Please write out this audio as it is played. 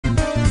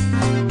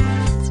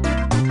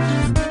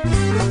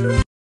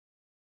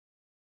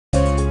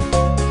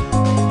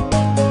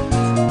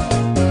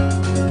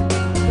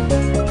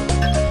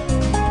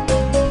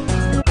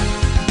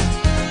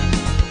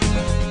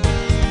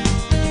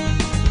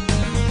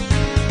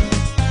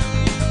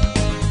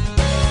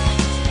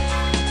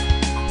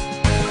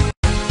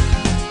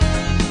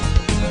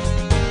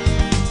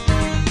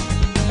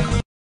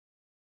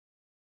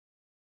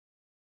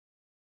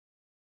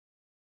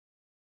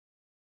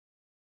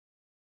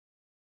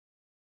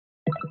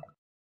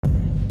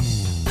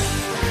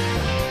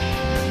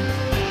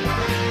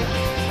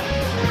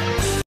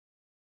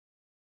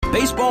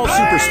Baseball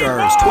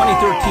Superstars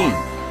 2013.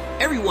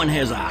 Everyone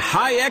has a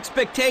high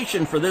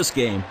expectation for this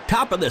game.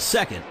 Top of the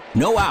second,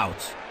 no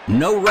outs,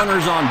 no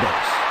runners on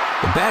base.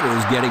 The batter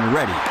is getting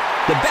ready.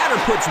 The batter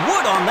puts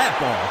wood on that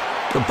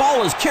ball. The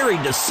ball is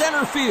carried to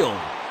center field.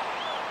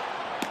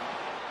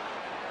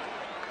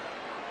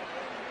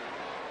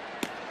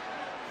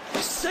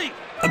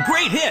 A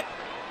great hit.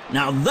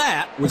 Now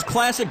that was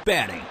classic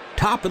batting.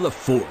 Top of the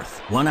fourth,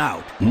 one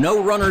out,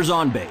 no runners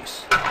on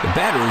base. The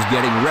batter is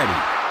getting ready.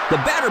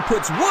 The batter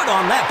puts wood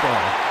on that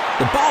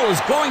ball. The ball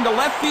is going to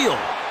left field.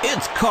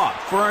 It's caught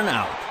for an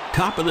out.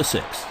 Top of the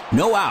sixth,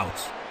 no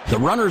outs. The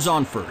runner's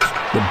on first.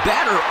 The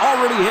batter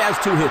already has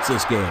 2 hits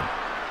this game.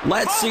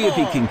 Let's see if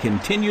he can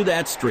continue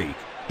that streak.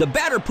 The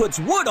batter puts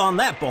wood on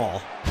that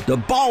ball. The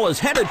ball is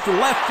headed for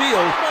left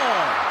field.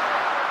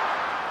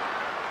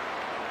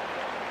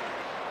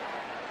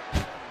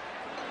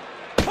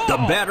 The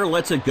batter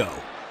lets it go.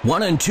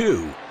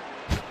 1-2.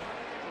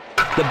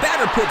 The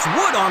batter puts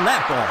wood on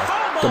that ball.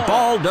 The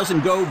ball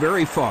doesn't go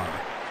very far.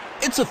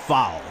 It's a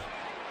foul.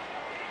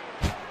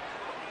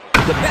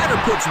 The batter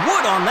puts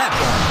wood on that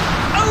ball.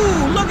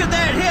 Oh, look at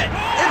that hit.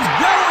 It's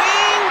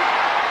going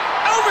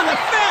over the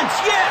fence.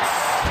 Yes.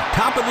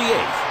 Top of the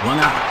 8th,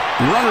 1 out.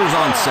 Runner's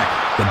on second.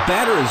 The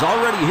batter has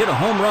already hit a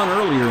home run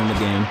earlier in the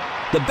game.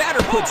 The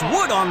batter puts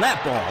wood on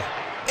that ball.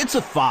 It's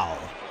a foul.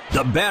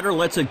 The batter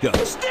lets it go.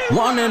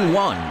 1-1.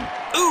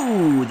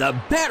 Ooh, the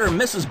batter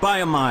misses by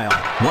a mile.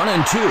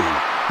 1-2.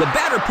 The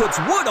batter puts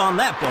wood on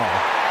that ball.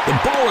 The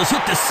ball is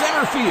hit to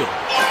center field.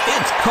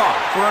 It's caught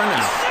for an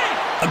out.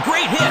 A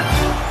great hit.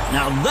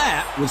 Now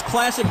that was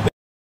classic.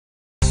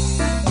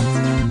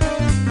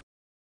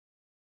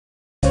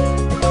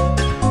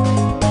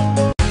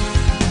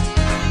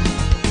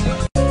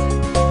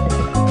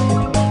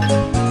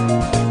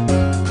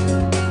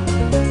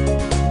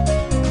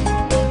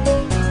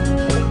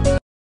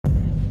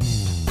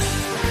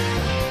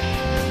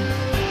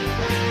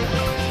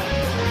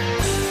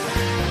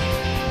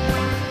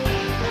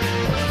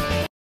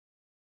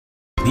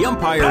 The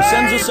umpire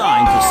sends a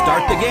sign to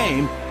start the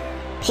game.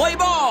 Play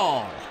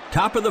ball!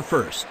 Top of the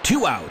first,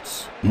 2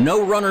 outs,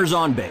 no runners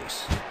on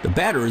base. The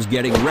batter is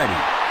getting ready.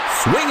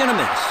 Swing and a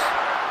miss.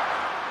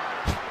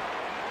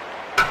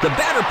 The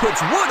batter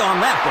puts wood on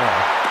that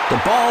ball.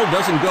 The ball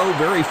doesn't go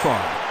very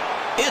far.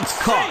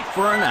 It's caught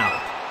for an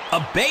out.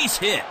 A base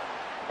hit.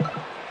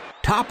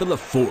 Top of the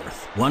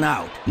fourth, 1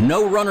 out,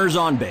 no runners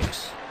on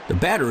base. The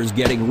batter is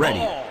getting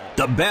ready.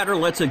 The batter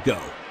lets it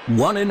go.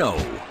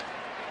 1-0.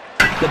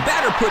 The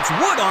batter puts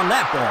wood on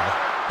that ball.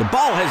 The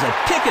ball has a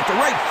ticket to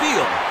right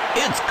field.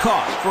 It's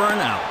caught for an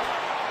out.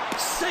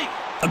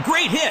 A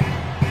great hit.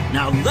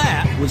 Now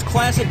that was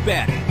classic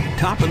batting.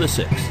 Top of the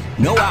 6th.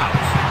 No outs.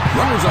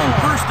 Runners on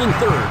first and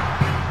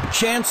third.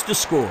 Chance to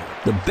score.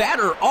 The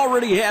batter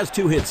already has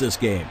 2 hits this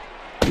game.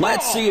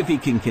 Let's see if he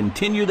can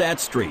continue that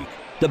streak.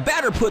 The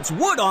batter puts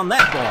wood on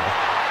that ball.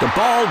 The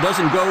ball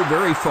doesn't go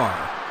very far.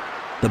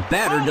 The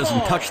batter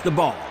doesn't touch the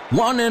ball.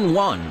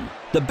 1-1.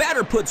 The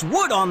batter puts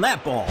wood on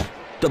that ball.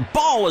 The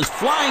ball is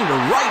flying to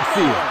right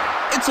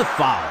field. It's a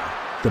foul.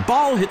 The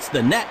ball hits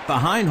the net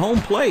behind home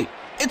plate.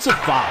 It's a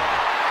foul.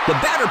 The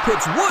batter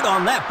puts wood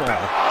on that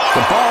ball.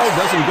 The ball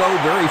doesn't go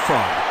very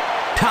far.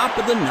 Top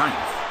of the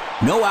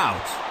 9th. No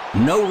outs.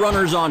 No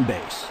runners on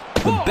base.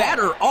 The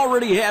batter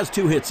already has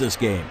 2 hits this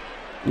game.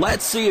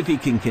 Let's see if he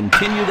can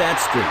continue that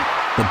streak.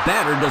 The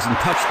batter doesn't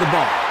touch the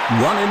ball.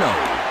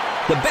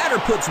 1-0. The batter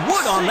puts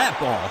wood on that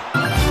ball.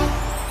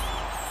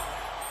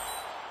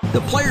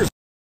 The players.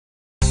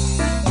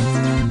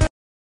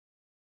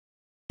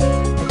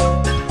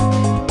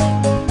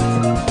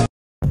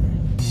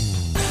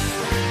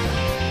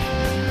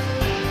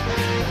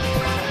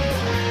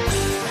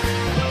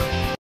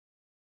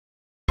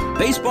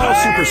 Baseball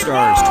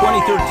Superstars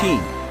 2013.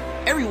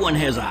 Everyone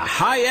has a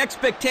high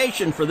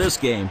expectation for this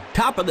game.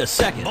 Top of the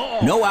second,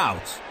 no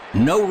outs,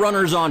 no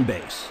runners on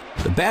base.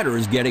 The batter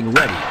is getting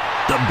ready.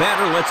 The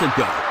batter lets it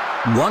go.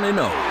 1-0.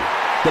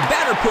 The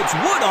batter puts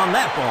wood on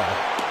that ball.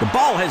 The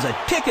ball has a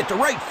ticket to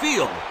right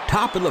field.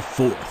 Top of the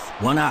 4th,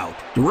 1 out.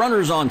 The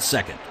runner's on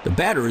second. The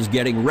batter is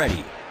getting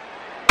ready.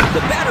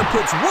 The batter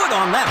puts wood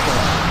on that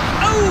ball.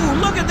 Oh,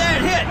 look at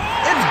that hit.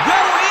 It's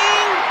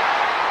going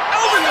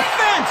over the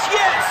fence.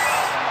 Yes.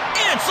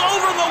 It's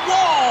over the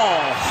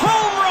wall!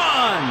 Home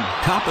run!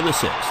 Top of the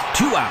 6th,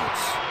 2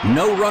 outs,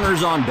 no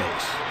runners on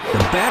base.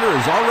 The batter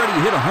has already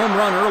hit a home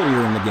run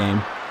earlier in the game.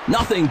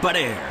 Nothing but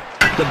air.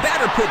 The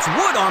batter puts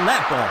wood on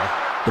that ball.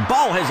 The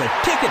ball has a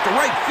ticket to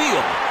right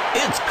field.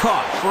 It's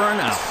caught for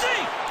an out.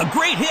 A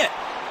great hit.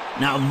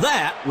 Now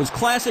that was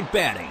classic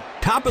batting.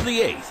 Top of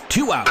the 8th,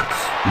 2 outs,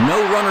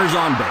 no runners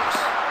on base.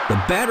 The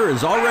batter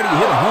has already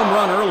hit a home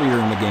run earlier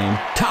in the game.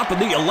 Top of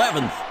the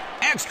 11th,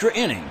 extra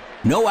inning,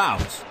 no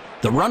outs.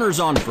 The runner's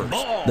on first.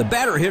 The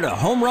batter hit a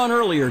home run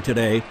earlier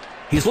today.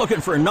 He's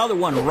looking for another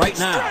one right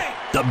now.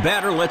 The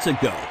batter lets it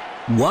go.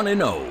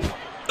 1-0.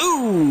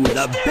 Ooh,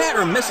 the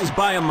batter misses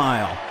by a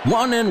mile.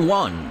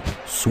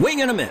 1-1.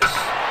 Swing and a miss.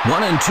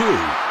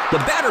 1-2. The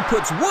batter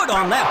puts wood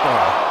on that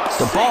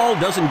ball. The ball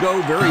doesn't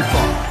go very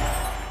far.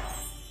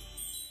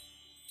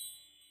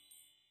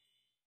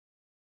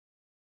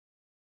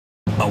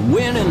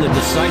 win